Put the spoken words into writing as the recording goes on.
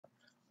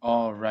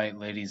All right,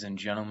 ladies and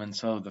gentlemen.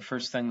 So the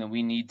first thing that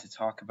we need to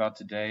talk about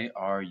today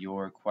are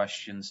your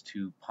questions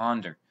to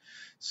ponder.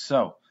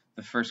 So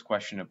the first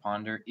question to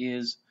ponder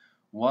is,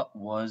 what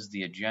was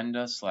the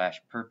agenda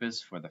 / purpose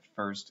for the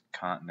First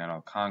Continental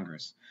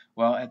Congress?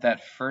 Well, at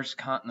that First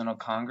Continental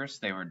Congress,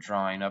 they were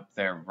drawing up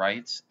their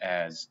rights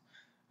as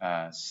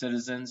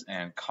citizens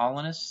and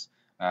colonists,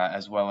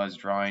 as well as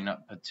drawing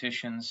up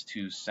petitions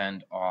to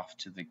send off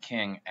to the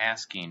king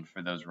asking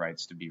for those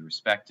rights to be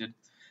respected.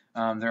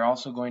 They're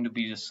also going to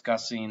be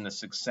discussing the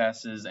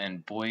successes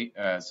and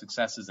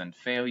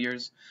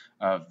failures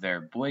of their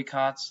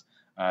boycotts.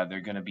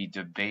 They're going to be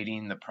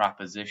debating the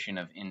proposition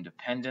of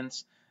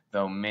independence,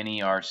 though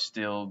many are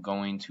still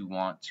going to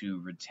want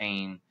to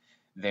retain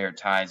their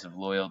ties of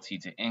loyalty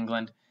to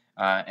England.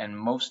 And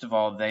most of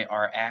all, they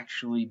are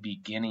actually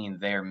beginning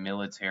their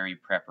military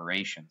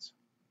preparations.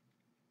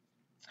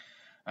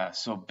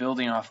 So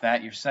building off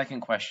that, your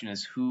second question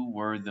is, who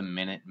were the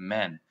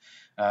Minutemen?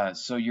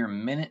 So your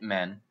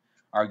Minutemen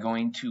are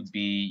going to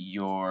be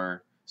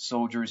your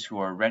soldiers who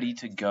are ready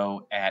to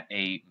go at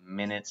a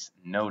minute's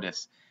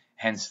notice,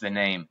 hence the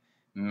name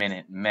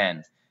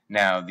Minutemen.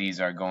 Now, these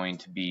are going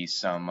to be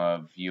some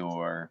of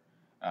your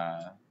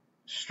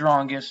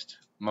strongest,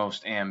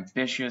 most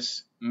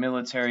ambitious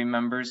military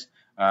members.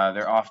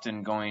 They're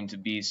often going to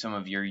be some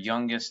of your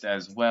youngest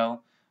as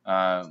well.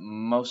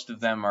 Most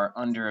of them are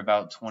under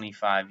about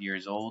 25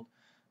 years old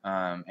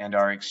and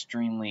are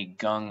extremely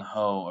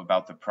gung-ho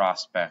about the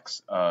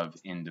prospects of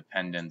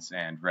independence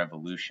and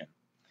revolution.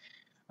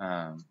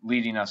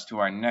 Leading us to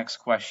our next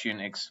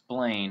question,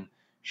 explain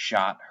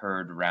shot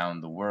heard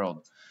round the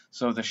world.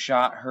 So the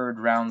shot heard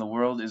round the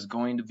world is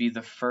going to be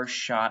the first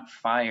shot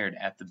fired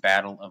at the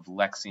Battle of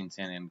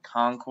Lexington and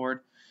Concord,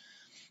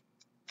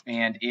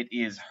 and it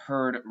is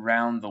heard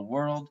round the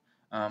world,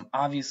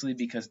 obviously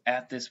because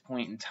at this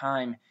point in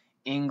time,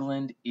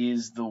 England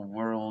is the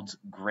world's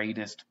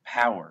greatest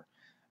power.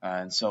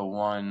 And so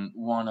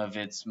one of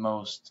its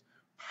most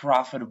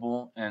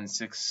profitable and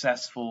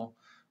successful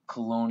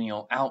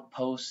colonial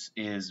outposts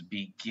is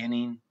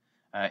beginning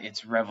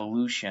its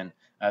revolution.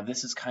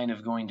 This is kind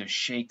of going to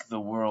shake the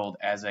world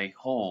as a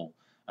whole,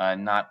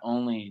 not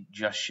only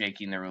just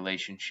shaking the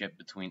relationship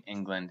between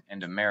England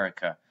and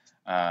America,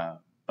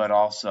 but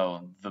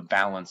also the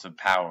balance of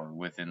power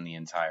within the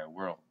entire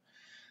world.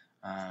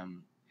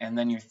 And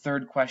then your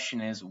third question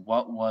is,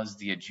 what was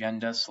the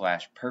agenda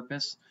 /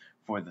 purpose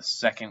for the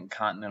Second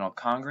Continental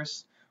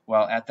Congress?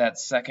 Well, at that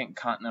Second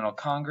Continental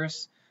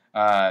Congress,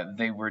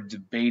 they were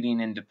debating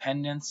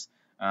independence.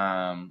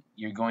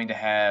 You're going to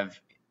have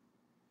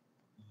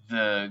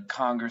the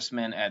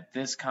congressmen at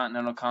this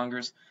Continental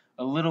Congress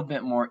a little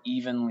bit more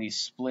evenly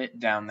split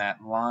down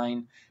that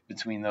line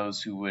between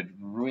those who would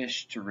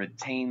wish to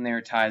retain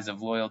their ties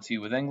of loyalty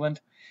with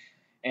England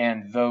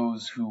and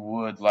those who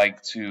would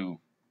like to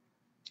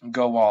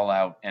go all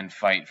out and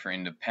fight for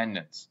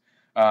independence.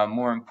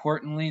 More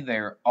importantly,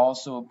 they're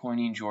also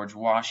appointing George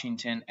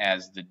Washington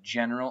as the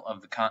general of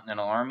the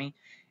Continental Army,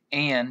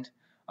 and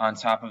on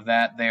top of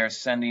that, they are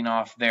sending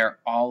off their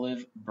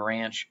olive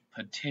branch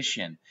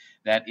petition.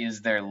 That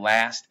is their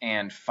last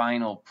and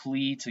final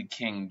plea to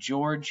King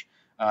George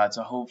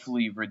to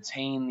hopefully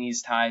retain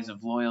these ties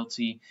of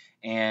loyalty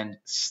and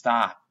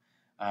stop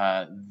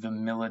the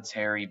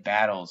military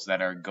battles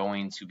that are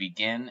going to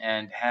begin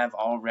and have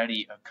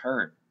already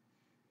occurred.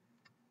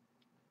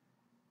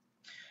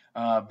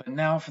 But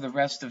now for the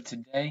rest of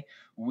today,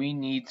 we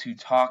need to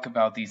talk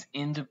about these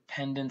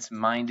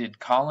independence-minded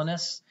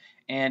colonists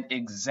and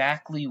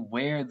exactly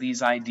where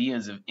these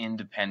ideas of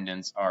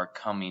independence are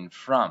coming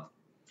from.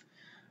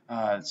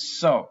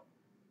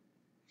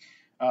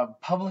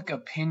 Public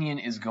opinion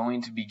is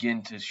going to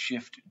begin to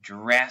shift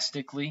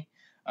drastically,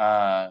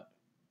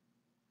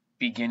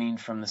 beginning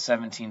from the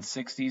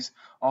 1760s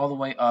all the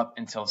way up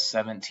until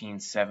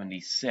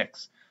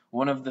 1776.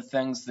 One of the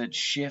things that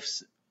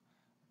shifts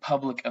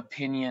public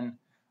opinion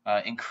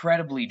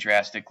incredibly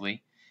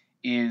drastically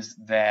is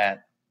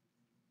that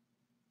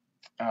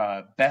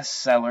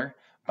bestseller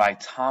by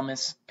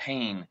Thomas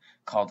Paine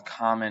called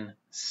Common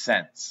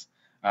Sense.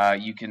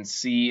 You can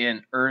see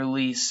an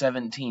early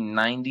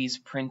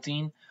 1790s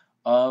printing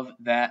of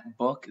that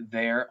book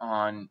there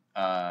on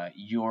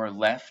your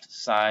left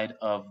side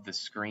of the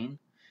screen.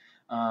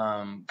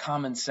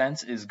 Common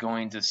Sense is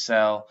going to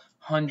sell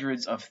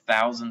hundreds of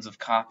thousands of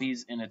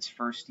copies in its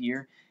first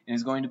year and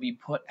is going to be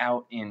put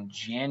out in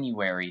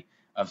January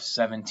of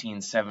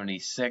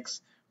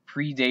 1776,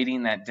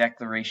 predating that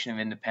Declaration of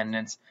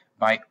Independence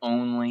by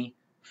only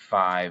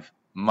 5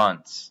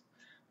 months.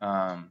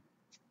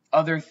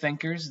 Other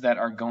thinkers that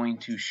are going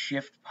to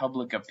shift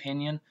public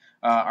opinion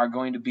are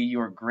going to be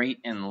your great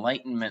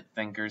Enlightenment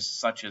thinkers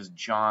such as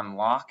John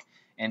Locke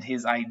and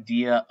his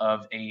idea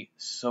of a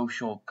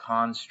social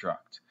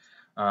construct.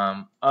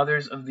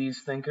 Others of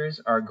these thinkers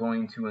are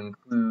going to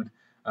include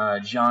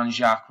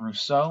Jean-Jacques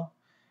Rousseau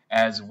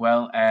as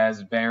well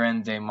as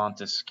Baron de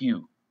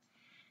Montesquieu.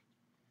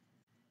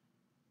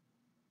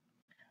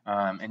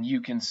 And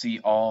you can see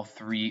all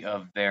three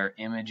of their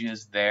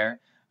images there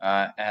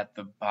at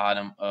the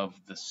bottom of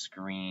the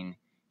screen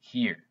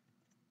here.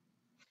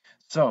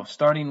 So,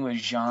 starting with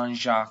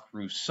Jean-Jacques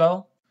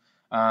Rousseau.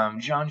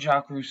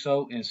 Jean-Jacques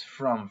Rousseau is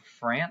from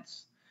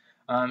France,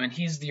 and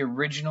he's the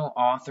original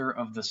author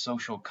of the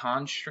Social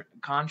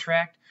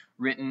Contract,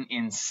 written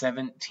in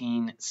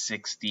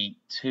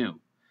 1762.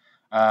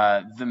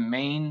 The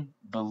main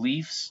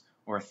beliefs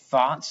or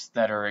thoughts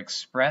that are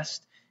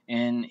expressed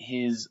in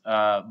his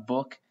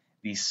book,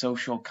 The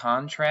Social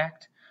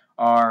Contract,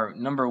 are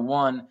number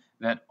one,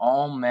 that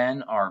all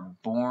men are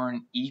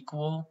born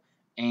equal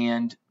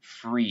and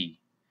free,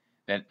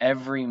 that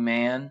every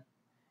man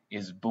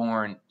is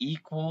born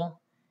equal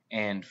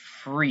and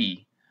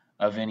free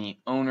of any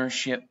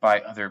ownership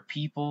by other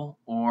people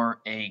or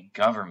a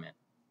government.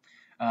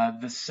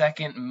 The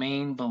second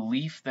main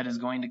belief that is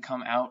going to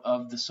come out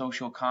of the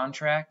social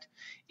contract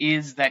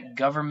is that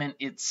government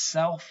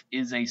itself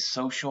is a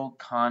social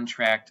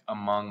contract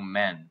among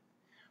men,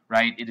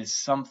 right? It is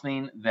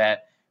something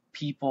that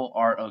people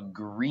are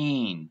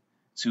agreeing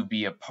to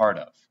be a part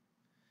of.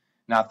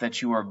 Not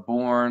that you are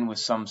born with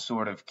some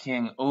sort of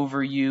king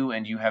over you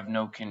and you have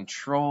no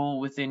control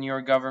within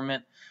your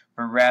government,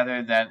 but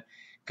rather that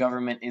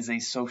government is a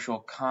social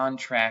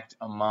contract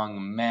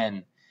among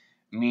men,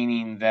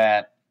 meaning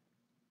that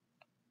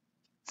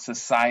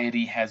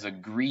society has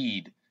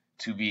agreed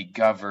to be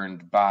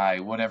governed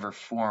by whatever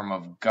form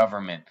of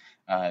government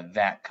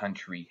that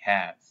country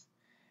has.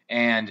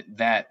 And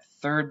that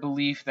third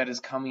belief that is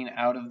coming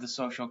out of the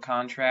social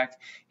contract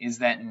is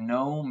that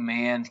no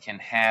man can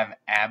have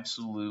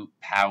absolute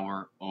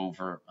power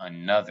over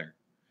another,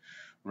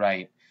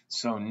 right?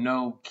 So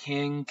no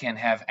king can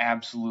have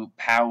absolute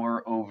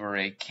power over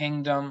a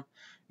kingdom.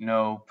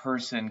 No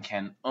person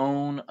can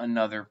own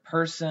another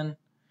person,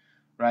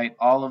 right?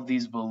 All of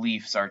these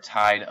beliefs are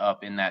tied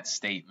up in that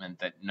statement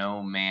that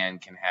no man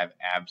can have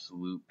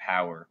absolute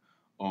power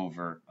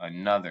over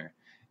another.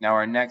 Now,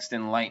 our next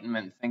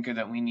Enlightenment thinker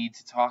that we need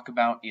to talk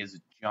about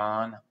is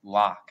John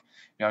Locke.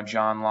 Now,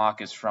 John Locke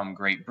is from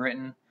Great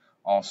Britain,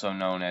 also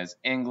known as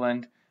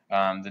England.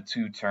 The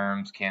two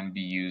terms can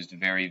be used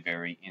very,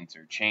 very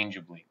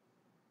interchangeably.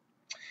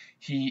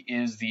 He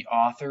is the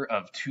author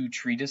of two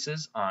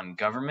treatises on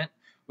government,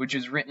 which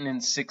is written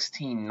in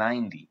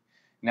 1690.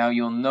 Now,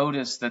 you'll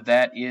notice that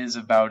that is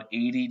about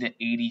 80 to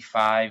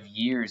 85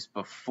 years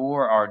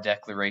before our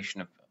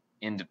Declaration of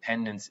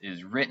Independence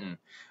is written.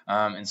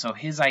 And so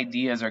his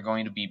ideas are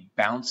going to be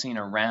bouncing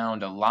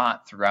around a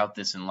lot throughout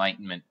this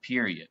Enlightenment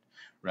period,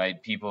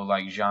 right? People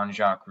like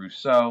Jean-Jacques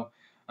Rousseau,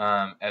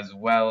 as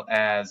well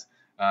as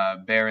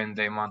Baron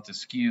de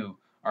Montesquieu,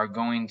 are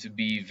going to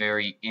be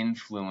very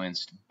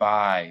influenced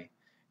by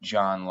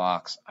John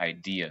Locke's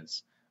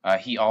ideas.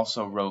 He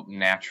also wrote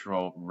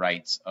Natural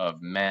Rights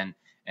of Men,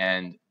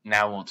 and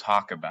now we'll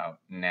talk about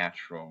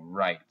natural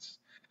rights.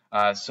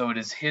 So it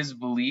is his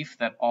belief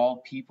that all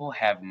people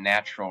have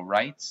natural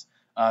rights.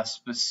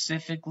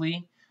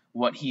 Specifically,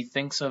 what he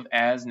thinks of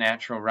as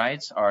natural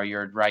rights are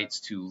your rights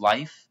to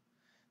life,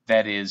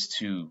 that is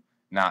to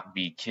not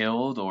be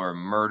killed or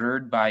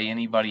murdered by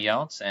anybody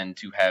else, and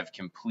to have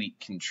complete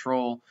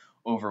control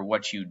over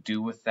what you do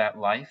with that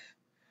life.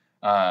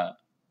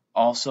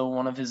 Also,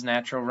 one of his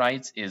natural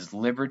rights is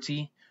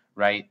liberty,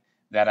 right?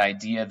 That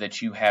idea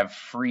that you have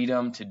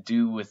freedom to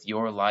do with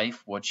your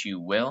life what you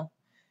will,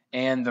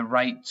 and the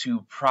right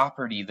to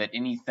property, that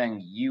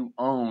anything you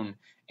own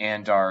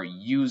and are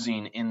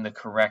using in the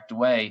correct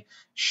way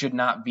should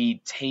not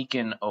be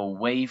taken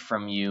away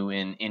from you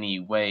in any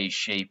way,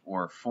 shape,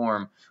 or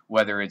form,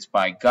 whether it's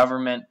by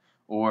government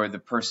or the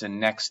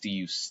person next to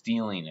you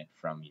stealing it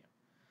from you.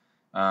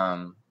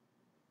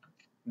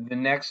 The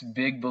next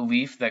big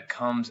belief that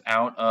comes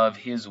out of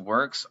his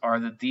works are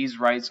that these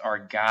rights are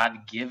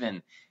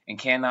God-given and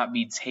cannot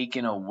be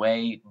taken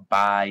away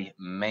by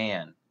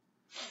man.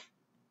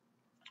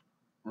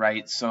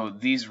 Right? So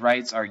these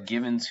rights are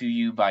given to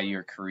you by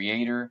your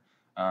Creator.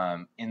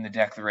 In the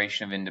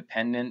Declaration of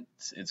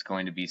Independence, it's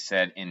going to be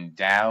said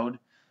endowed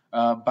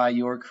by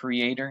your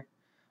Creator.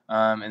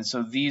 And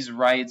so these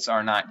rights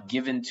are not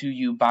given to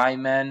you by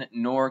men,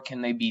 nor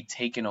can they be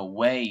taken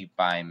away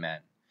by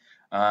men.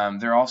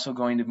 They're also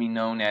going to be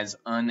known as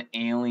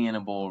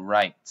unalienable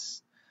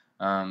rights.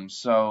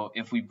 So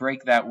if we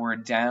break that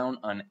word down,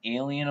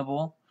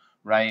 unalienable,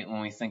 right? When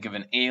we think of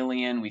an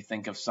alien, we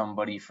think of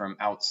somebody from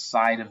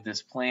outside of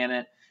this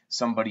planet,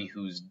 somebody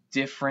who's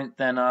different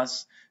than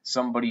us,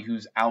 somebody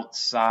who's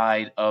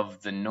outside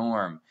of the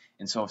norm.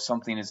 And so if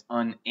something is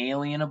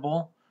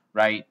unalienable,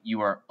 right,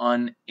 you are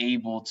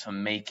unable to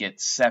make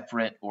it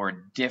separate or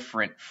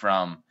different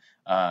from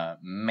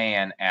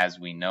man as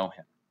we know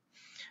him.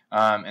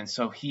 And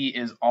so he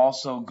is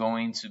also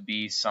going to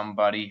be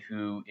somebody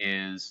who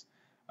is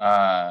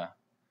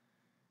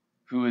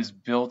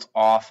built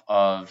off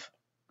of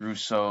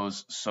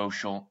Rousseau's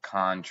social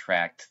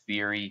contract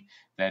theory.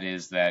 That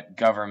is, that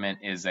government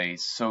is a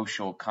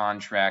social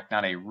contract,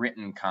 not a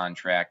written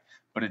contract,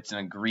 but it's an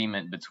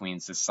agreement between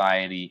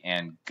society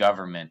and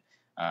government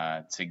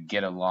to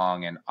get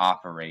along and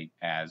operate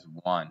as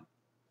one.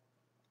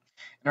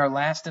 And our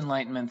last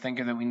Enlightenment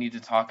thinker that we need to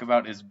talk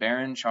about is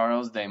Baron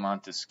Charles de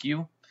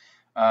Montesquieu.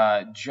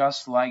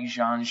 just like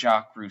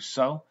Jean-Jacques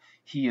Rousseau.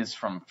 He is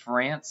from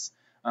France.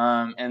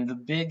 And the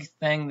big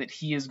thing that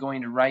he is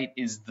going to write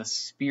is the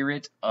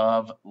spirit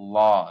of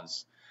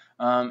laws.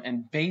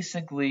 And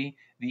basically,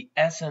 the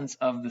essence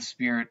of the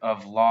spirit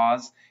of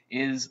laws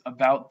is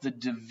about the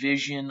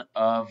division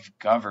of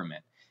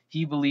government.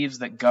 He believes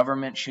that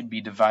government should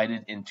be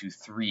divided into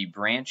three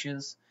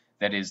branches.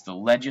 That is the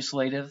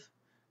legislative,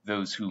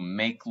 those who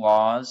make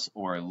laws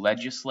or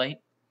legislate;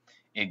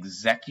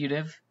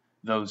 executive,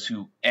 those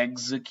who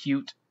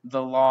execute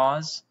the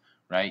laws,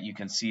 right? You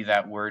can see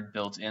that word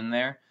built in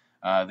there.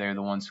 They're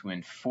the ones who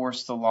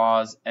enforce the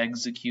laws,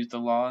 execute the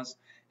laws.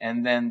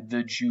 And then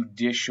the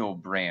judicial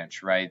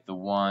branch, right? The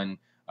one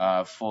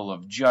full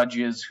of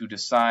judges who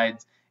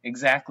decides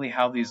exactly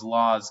how these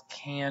laws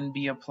can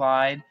be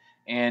applied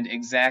and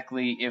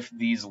exactly if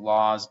these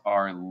laws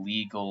are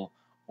legal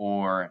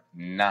or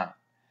not.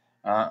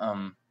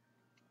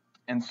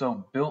 And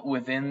so built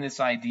within this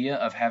idea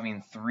of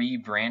having three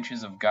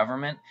branches of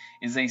government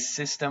is a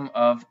system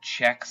of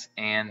checks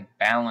and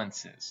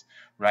balances,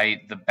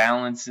 right? The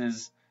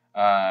balances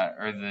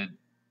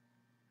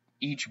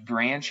each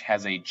branch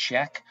has a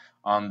check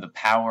on the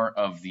power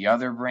of the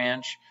other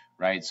branch,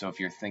 right? So if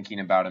you're thinking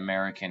about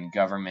American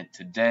government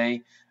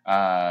today,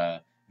 the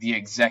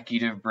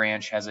executive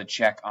branch has a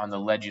check on the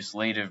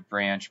legislative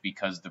branch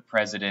because the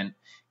president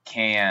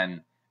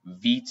can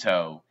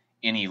veto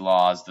any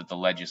laws that the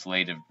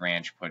legislative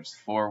branch puts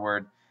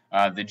forward.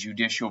 The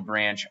judicial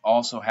branch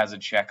also has a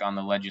check on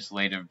the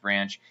legislative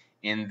branch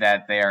in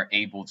that they are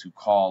able to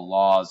call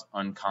laws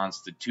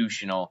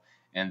unconstitutional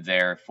and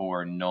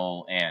therefore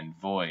null and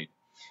void.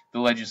 The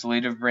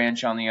legislative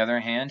branch, on the other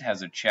hand,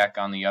 has a check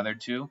on the other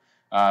two.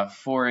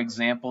 For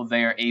example,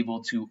 they are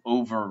able to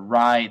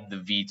override the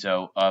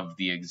veto of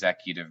the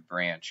executive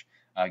branch,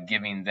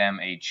 giving them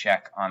a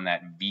check on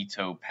that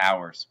veto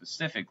power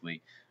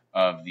specifically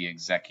of the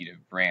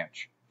executive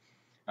branch.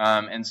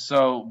 And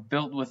so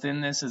built within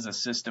this is a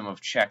system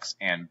of checks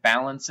and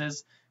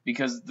balances,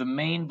 because the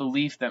main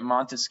belief that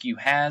Montesquieu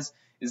has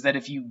is that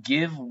if you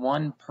give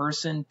one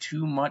person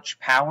too much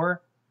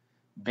power,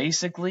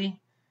 basically,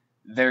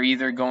 they're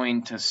either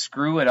going to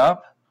screw it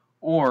up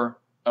or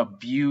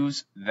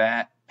abuse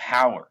that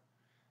power.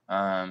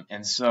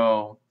 And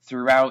so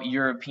throughout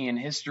European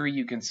history,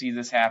 you can see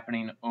this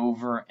happening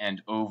over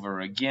and over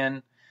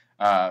again,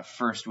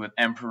 first with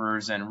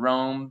emperors in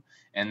Rome,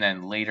 and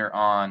then later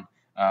on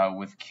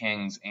with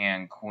kings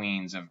and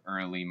queens of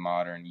early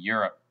modern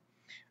Europe.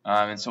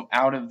 And so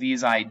out of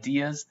these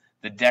ideas,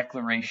 the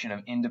Declaration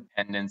of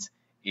Independence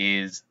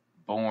is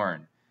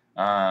born.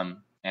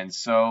 And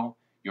so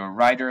your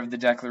writer of the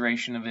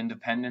Declaration of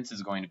Independence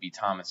is going to be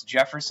Thomas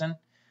Jefferson.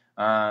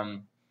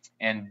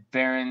 And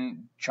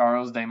Baron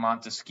Charles de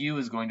Montesquieu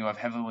is going to have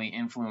heavily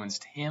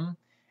influenced him,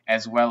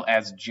 as well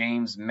as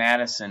James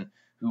Madison,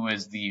 who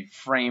is the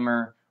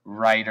framer,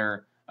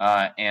 writer,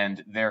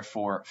 and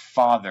therefore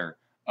father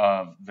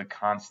of the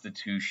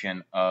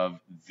Constitution of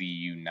the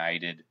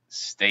United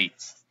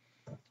States.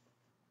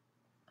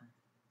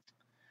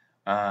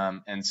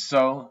 And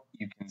so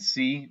you can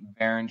see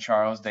Baron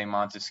Charles de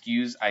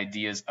Montesquieu's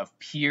ideas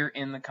appear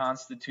in the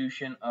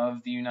Constitution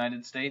of the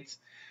United States.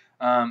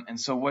 And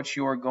so what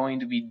you're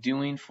going to be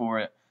doing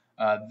for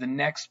the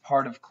next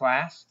part of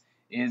class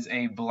is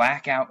a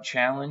blackout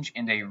challenge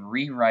and a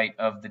rewrite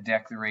of the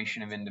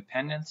Declaration of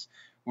Independence,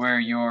 where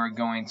you're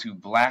going to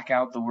black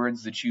out the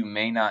words that you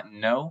may not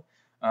know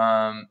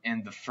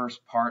in the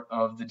first part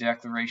of the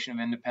Declaration of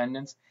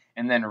Independence,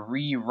 and then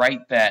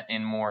rewrite that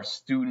in more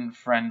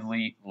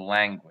student-friendly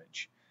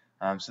language.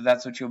 So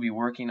that's what you'll be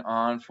working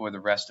on for the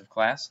rest of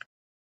class.